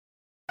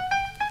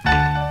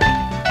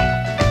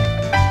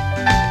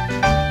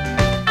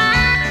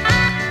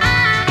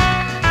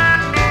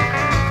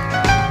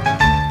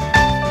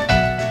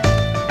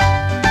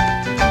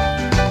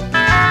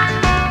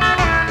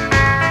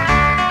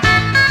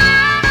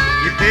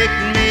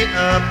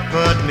up,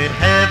 put me at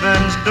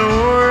heaven's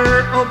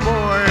door. Oh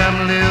boy,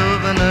 I'm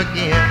living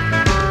again.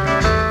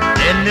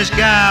 Then this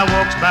guy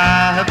walks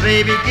by, her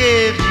baby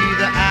gives you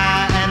the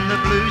eye, and the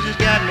blues has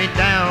got me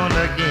down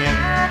again.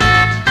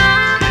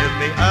 Lift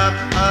me up,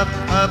 up,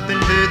 up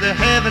into the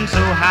heaven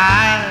so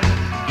high.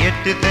 Get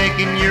to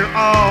thinking you're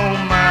all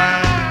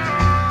mine.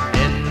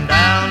 And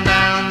down,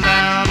 down,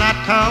 down I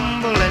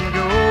tumble and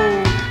go.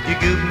 You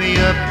give me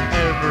up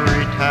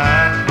every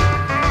time.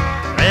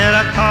 Well,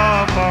 I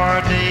call for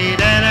a date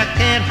and I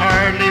can't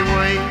hardly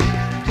wait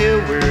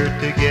till we're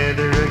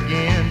together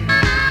again.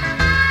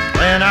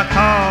 When I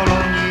call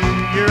on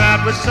you, you're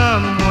out with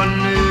someone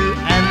new,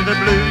 and the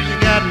blues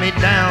got me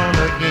down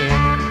again.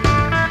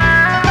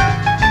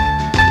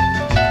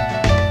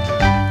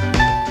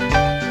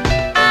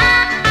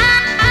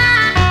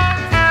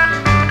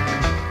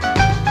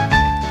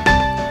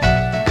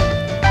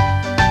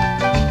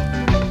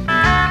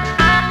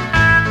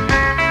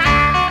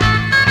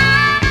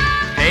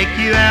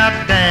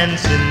 Out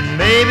dancing,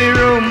 maybe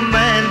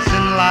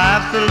romancing,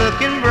 life's a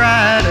looking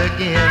bright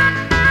again.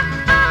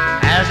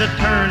 As I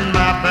turn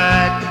my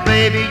back,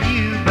 baby,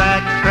 you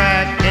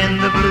backtrack, and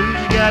the blues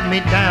got me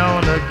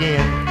down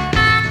again.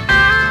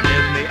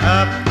 Lift me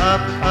up,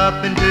 up,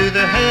 up into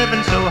the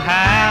heaven so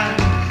high.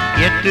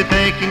 Get to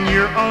thinking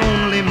you're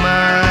only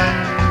mine.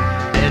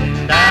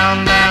 And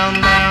down,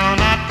 down, down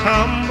I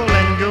tumble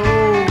and go.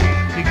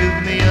 You give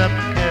me up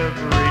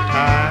every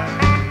time.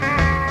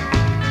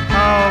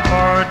 Call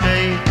for a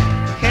date,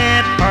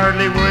 can't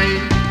hardly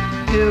wait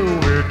till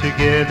we're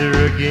together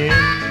again.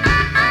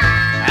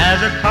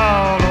 As I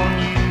call on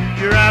you,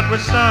 you're out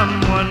with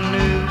someone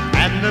new,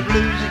 and the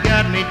blues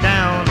got me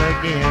down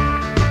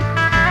again.